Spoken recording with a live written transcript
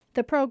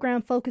The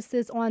program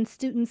focuses on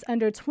students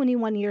under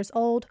 21 years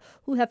old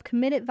who have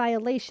committed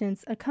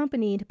violations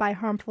accompanied by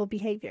harmful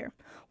behavior.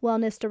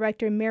 Wellness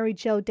Director Mary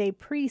Jo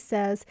Dupree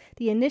says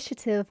the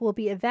initiative will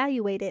be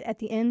evaluated at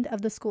the end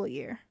of the school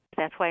year.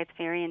 That's why it's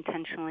very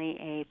intentionally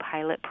a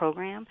pilot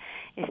program,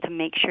 is to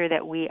make sure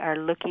that we are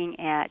looking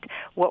at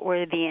what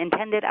were the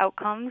intended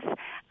outcomes,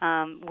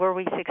 were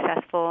we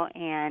successful,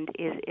 and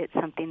is it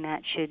something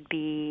that should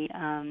be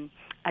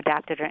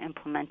adopted or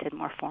implemented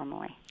more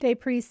formally.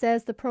 Dupree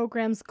says the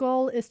program's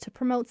goal is to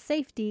promote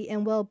safety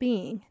and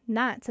well-being,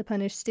 not to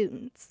punish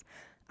students.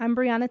 I'm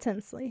Brianna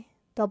Tinsley,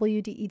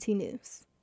 WDET News.